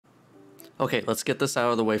Okay, let's get this out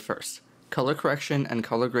of the way first. Color correction and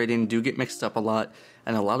color grading do get mixed up a lot,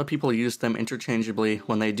 and a lot of people use them interchangeably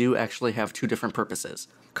when they do actually have two different purposes.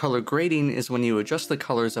 Color grading is when you adjust the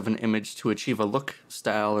colors of an image to achieve a look,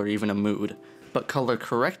 style, or even a mood. But color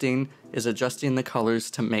correcting is adjusting the colors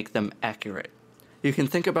to make them accurate. You can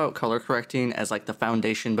think about color correcting as like the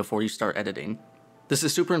foundation before you start editing. This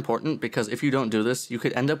is super important because if you don't do this, you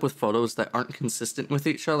could end up with photos that aren't consistent with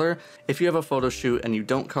each other. If you have a photo shoot and you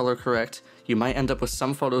don't color correct, you might end up with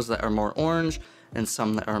some photos that are more orange and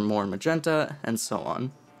some that are more magenta, and so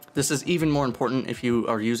on. This is even more important if you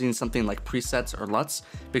are using something like presets or LUTs,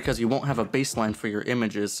 because you won't have a baseline for your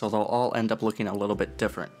images, so they'll all end up looking a little bit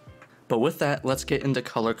different. But with that, let's get into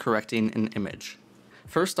color correcting an image.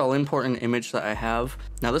 First, I'll import an image that I have.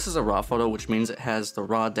 Now this is a raw photo, which means it has the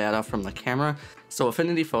raw data from the camera, so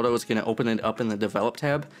Affinity Photo is going to open it up in the Develop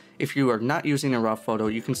tab. If you are not using a raw photo,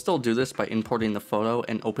 you can still do this by importing the photo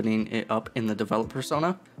and opening it up in the Develop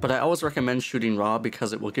persona, but I always recommend shooting raw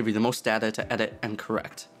because it will give you the most data to edit and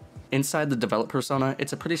correct. Inside the Develop persona,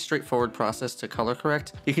 it's a pretty straightforward process to color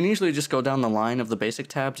correct. You can usually just go down the line of the Basic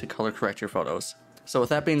tab to color correct your photos. So with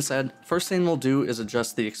that being said, first thing we'll do is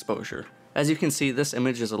adjust the exposure. As you can see, this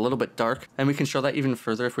image is a little bit dark, and we can show that even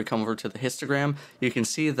further if we come over to the histogram. You can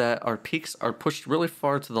see that our peaks are pushed really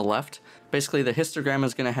far to the left. Basically, the histogram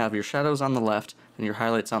is going to have your shadows on the left and your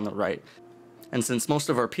highlights on the right. And since most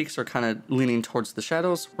of our peaks are kind of leaning towards the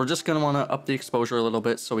shadows, we're just going to want to up the exposure a little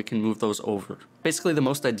bit so we can move those over. Basically, the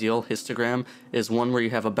most ideal histogram is one where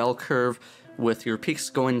you have a bell curve with your peaks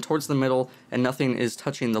going towards the middle and nothing is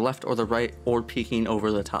touching the left or the right or peeking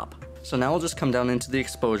over the top. So now we'll just come down into the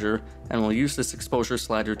exposure and we'll use this exposure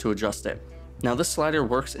slider to adjust it. Now this slider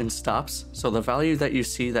works in stops, so the value that you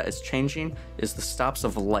see that is changing is the stops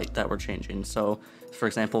of light that we're changing. So for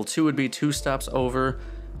example, 2 would be 2 stops over,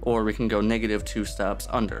 or we can go -2 stops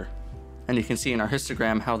under. And you can see in our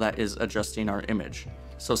histogram how that is adjusting our image.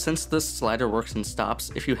 So since this slider works in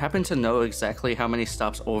stops, if you happen to know exactly how many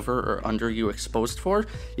stops over or under you exposed for,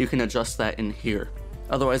 you can adjust that in here.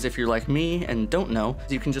 Otherwise, if you're like me and don't know,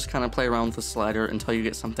 you can just kind of play around with the slider until you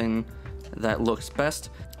get something that looks best.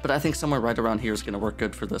 But I think somewhere right around here is going to work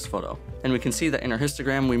good for this photo. And we can see that in our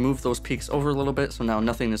histogram, we move those peaks over a little bit, so now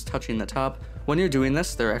nothing is touching the top. When you're doing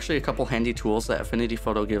this, there are actually a couple handy tools that Affinity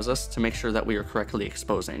Photo gives us to make sure that we are correctly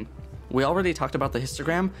exposing. We already talked about the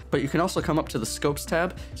histogram, but you can also come up to the Scopes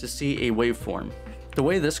tab to see a waveform. The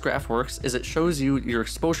way this graph works is it shows you your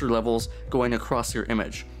exposure levels going across your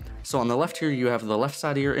image. So on the left here, you have the left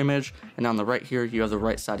side of your image, and on the right here, you have the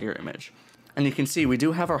right side of your image. And you can see we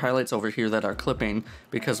do have our highlights over here that are clipping,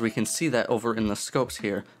 because we can see that over in the scopes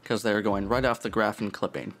here, because they're going right off the graph and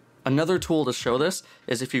clipping. Another tool to show this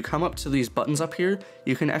is if you come up to these buttons up here,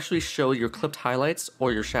 you can actually show your clipped highlights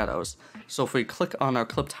or your shadows. So if we click on our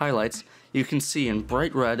clipped highlights, you can see in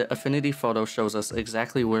bright red, Affinity Photo shows us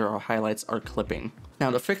exactly where our highlights are clipping.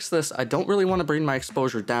 Now to fix this, I don't really want to bring my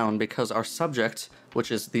exposure down because our subject,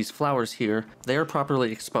 which is these flowers here, they are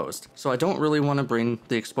properly exposed. So I don't really want to bring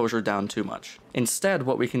the exposure down too much. Instead,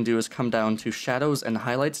 what we can do is come down to shadows and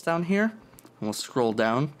highlights down here. And we'll scroll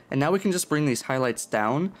down, and now we can just bring these highlights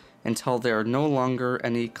down until there are no longer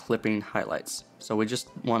any clipping highlights. So we just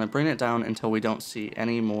want to bring it down until we don't see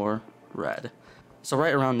any more red. So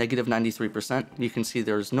right around -93%, you can see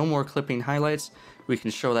there's no more clipping highlights. We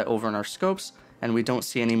can show that over in our scopes, and we don't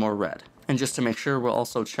see any more red. And just to make sure, we'll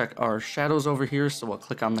also check our shadows over here, so we'll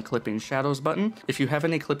click on the Clipping Shadows button. If you have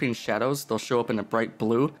any clipping shadows, they'll show up in a bright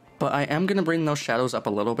blue, but I am going to bring those shadows up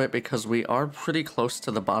a little bit because we are pretty close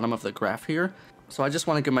to the bottom of the graph here. So I just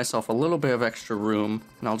want to give myself a little bit of extra room,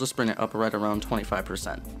 and I'll just bring it up right around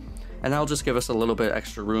 25%. And that'll just give us a little bit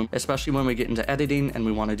extra room, especially when we get into editing and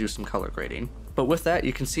we want to do some color grading. But with that,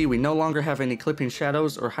 you can see we no longer have any clipping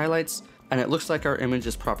shadows or highlights, and it looks like our image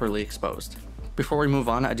is properly exposed. Before we move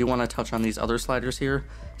on, I do want to touch on these other sliders here.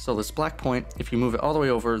 So this black point, if you move it all the way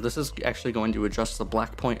over, this is actually going to adjust the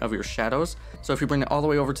black point of your shadows. So if you bring it all the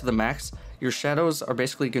way over to the max, your shadows are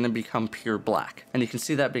basically going to become pure black. And you can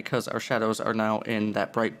see that because our shadows are now in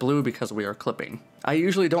that bright blue because we are clipping. I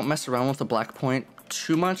usually don't mess around with the black point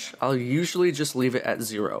too much. I'll usually just leave it at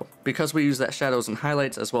 0. Because we use that shadows and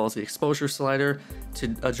highlights as well as the exposure slider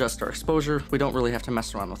to adjust our exposure, we don't really have to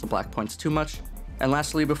mess around with the black points too much. And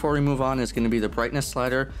lastly, before we move on, is going to be the brightness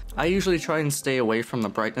slider. I usually try and stay away from the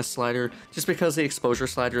brightness slider just because the exposure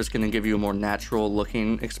slider is going to give you a more natural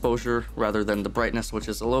looking exposure rather than the brightness, which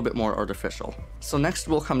is a little bit more artificial. So next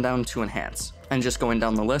we'll come down to enhance. And just going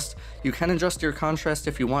down the list, you can adjust your contrast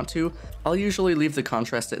if you want to. I'll usually leave the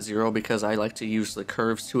contrast at 0 because I like to use the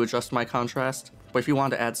curves to adjust my contrast. But if you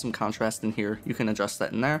want to add some contrast in here, you can adjust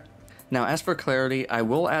that in there. Now as for clarity, I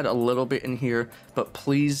will add a little bit in here, but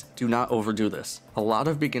please do not overdo this. A lot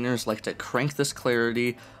of beginners like to crank this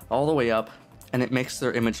clarity all the way up, and it makes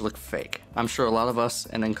their image look fake. I'm sure a lot of us,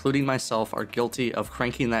 and including myself, are guilty of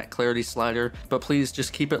cranking that clarity slider, but please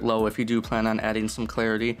just keep it low if you do plan on adding some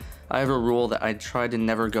clarity. I have a rule that I try to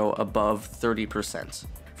never go above 30%.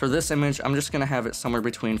 For this image, I'm just going to have it somewhere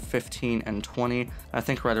between 15 and 20. I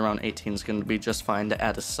think right around 18 is going to be just fine to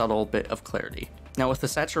add a subtle bit of clarity. Now with the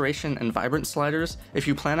saturation and vibrant sliders, if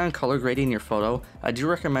you plan on color grading your photo, I do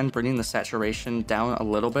recommend bringing the saturation down a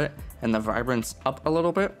little bit and the vibrance up a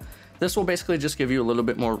little bit. This will basically just give you a little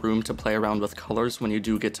bit more room to play around with colors when you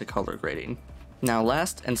do get to color grading. Now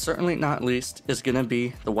last, and certainly not least, is going to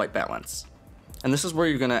be the white balance. And this is where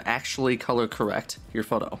you're going to actually color correct your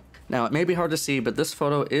photo. Now it may be hard to see, but this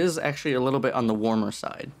photo is actually a little bit on the warmer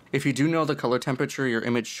side. If you do know the color temperature your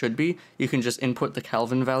image should be, you can just input the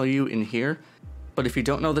Kelvin value in here. But if you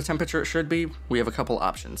don't know the temperature it should be, we have a couple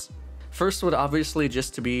options. First would obviously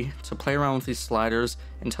just be to play around with these sliders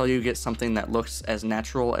until you get something that looks as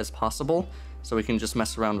natural as possible. So we can just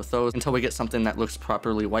mess around with those until we get something that looks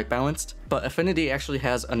properly white balanced. But Affinity actually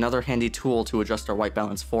has another handy tool to adjust our white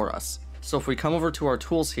balance for us. So if we come over to our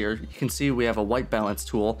tools here, you can see we have a white balance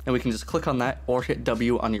tool, and we can just click on that or hit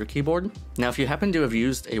W on your keyboard. Now if you happen to have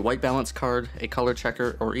used a white balance card, a color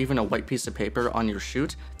checker, or even a white piece of paper on your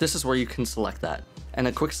shoot, this is where you can select that. And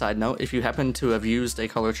a quick side note, if you happen to have used a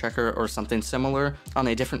color checker or something similar on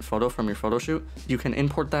a different photo from your photo shoot, you can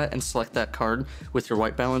import that and select that card with your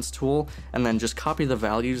white balance tool, and then just copy the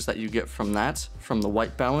values that you get from that, from the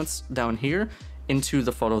white balance down here, into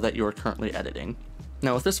the photo that you are currently editing.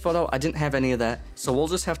 Now with this photo, I didn't have any of that, so we'll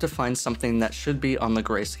just have to find something that should be on the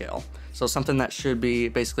grayscale. So something that should be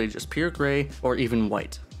basically just pure gray or even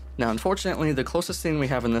white. Now unfortunately, the closest thing we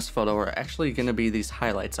have in this photo are actually going to be these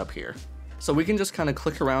highlights up here. So we can just kind of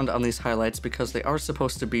click around on these highlights because they are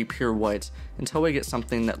supposed to be pure white until we get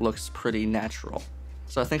something that looks pretty natural.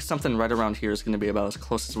 So I think something right around here is going to be about as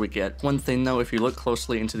close as we get. One thing though, if you look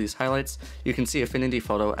closely into these highlights, you can see Affinity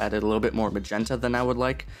Photo added a little bit more magenta than I would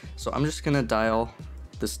like. So I'm just going to dial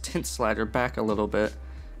this tint slider back a little bit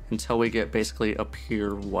until we get basically a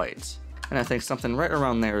pure white. And I think something right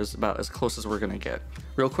around there is about as close as we're gonna get.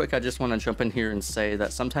 Real quick, I just wanna jump in here and say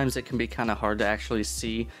that sometimes it can be kind of hard to actually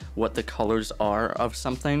see what the colors are of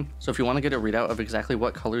something. So if you wanna get a readout of exactly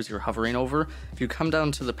what colors you're hovering over, if you come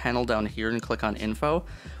down to the panel down here and click on info,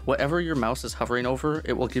 whatever your mouse is hovering over,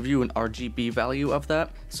 it will give you an RGB value of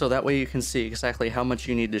that. So that way you can see exactly how much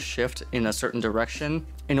you need to shift in a certain direction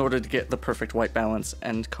in order to get the perfect white balance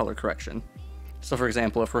and color correction. So for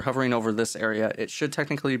example, if we're hovering over this area, it should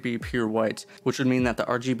technically be pure white, which would mean that the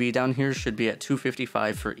RGB down here should be at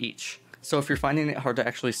 255 for each. So if you're finding it hard to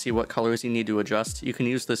actually see what colors you need to adjust, you can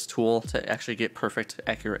use this tool to actually get perfect,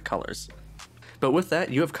 accurate colors. But with that,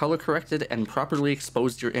 you have color corrected and properly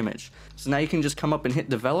exposed your image. So now you can just come up and hit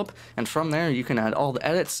develop, and from there you can add all the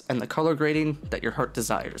edits and the color grading that your heart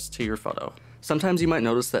desires to your photo. Sometimes you might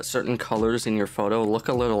notice that certain colors in your photo look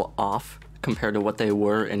a little off compared to what they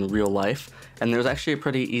were in real life, and there's actually a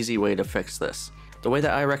pretty easy way to fix this. The way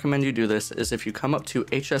that I recommend you do this is if you come up to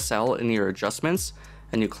HSL in your adjustments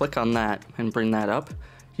and you click on that and bring that up,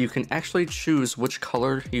 you can actually choose which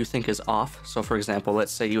color you think is off. So for example,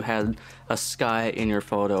 let's say you had a sky in your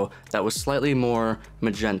photo that was slightly more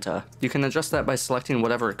magenta. You can adjust that by selecting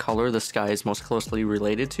whatever color the sky is most closely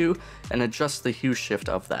related to and adjust the hue shift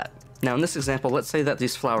of that. Now in this example, let's say that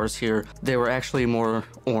these flowers here, they were actually more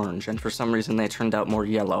orange, and for some reason they turned out more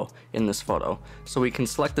yellow in this photo. So we can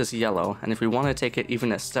select this yellow, and if we want to take it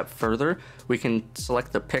even a step further, we can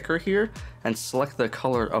select the picker here and select the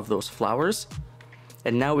color of those flowers.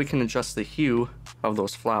 And now we can adjust the hue of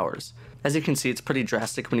those flowers. As you can see, it's pretty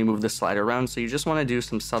drastic when you move the slider around, so you just want to do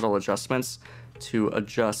some subtle adjustments to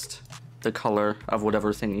adjust the color of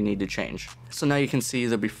whatever thing you need to change. So now you can see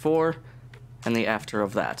the before and the after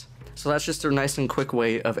of that. So that's just a nice and quick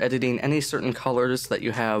way of editing any certain colors that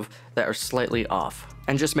you have that are slightly off,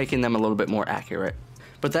 and just making them a little bit more accurate.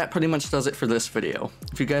 But that pretty much does it for this video.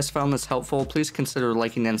 If you guys found this helpful, please consider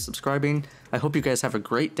liking and subscribing. I hope you guys have a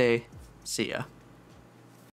great day. See ya.